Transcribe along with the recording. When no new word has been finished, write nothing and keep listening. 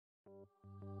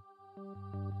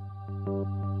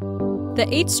The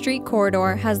 8th Street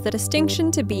corridor has the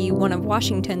distinction to be one of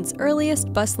Washington's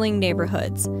earliest bustling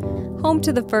neighborhoods, home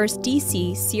to the first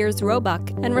D.C. Sears Roebuck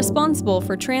and responsible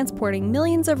for transporting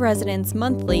millions of residents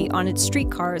monthly on its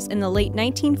streetcars in the late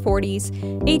 1940s.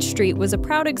 8th Street was a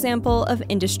proud example of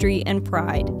industry and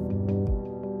pride.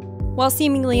 While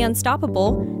seemingly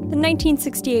unstoppable, the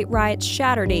 1968 riots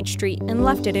shattered 8th Street and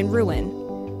left it in ruin.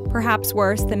 Perhaps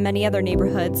worse than many other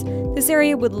neighborhoods, this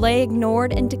area would lay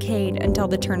ignored and decayed until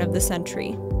the turn of the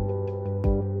century.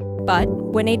 But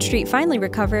when 8th Street finally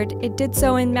recovered, it did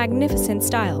so in magnificent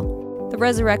style. The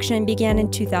resurrection began in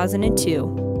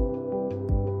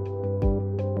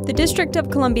 2002. The District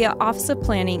of Columbia Office of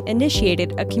Planning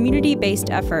initiated a community-based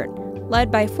effort,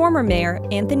 led by former Mayor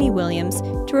Anthony Williams,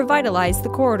 to revitalize the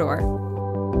corridor.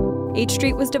 8th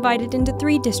Street was divided into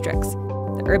 3 districts: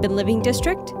 the Urban Living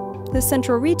District, the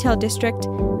Central Retail District,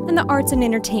 and the Arts and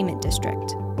Entertainment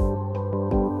District.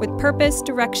 With purpose,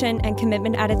 direction, and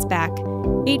commitment at its back,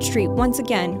 8th Street once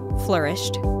again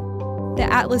flourished. The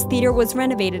Atlas Theater was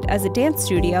renovated as a dance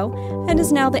studio and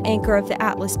is now the anchor of the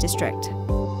Atlas District.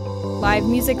 Live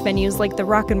music venues like the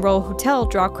Rock and Roll Hotel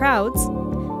draw crowds.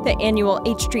 The annual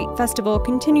 8th Street Festival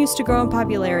continues to grow in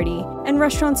popularity, and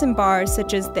restaurants and bars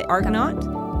such as the Argonaut,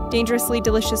 Dangerously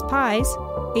Delicious Pies,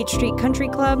 8th Street Country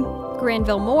Club,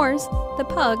 Granville Moors, The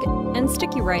Pug, and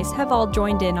Sticky Rice have all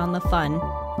joined in on the fun.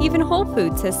 Even Whole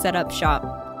Foods has set up shop.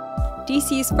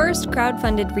 DC's first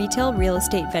crowdfunded retail real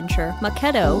estate venture,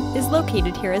 Makedo, is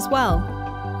located here as well.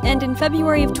 And in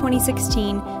February of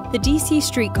 2016, the DC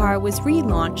streetcar was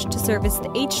relaunched to service the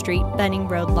 8th Street Benning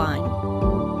Road line.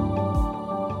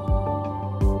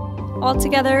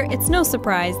 Altogether, it's no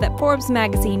surprise that Forbes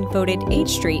magazine voted 8th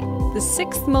Street the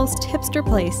 6th most hipster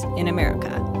place in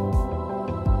America.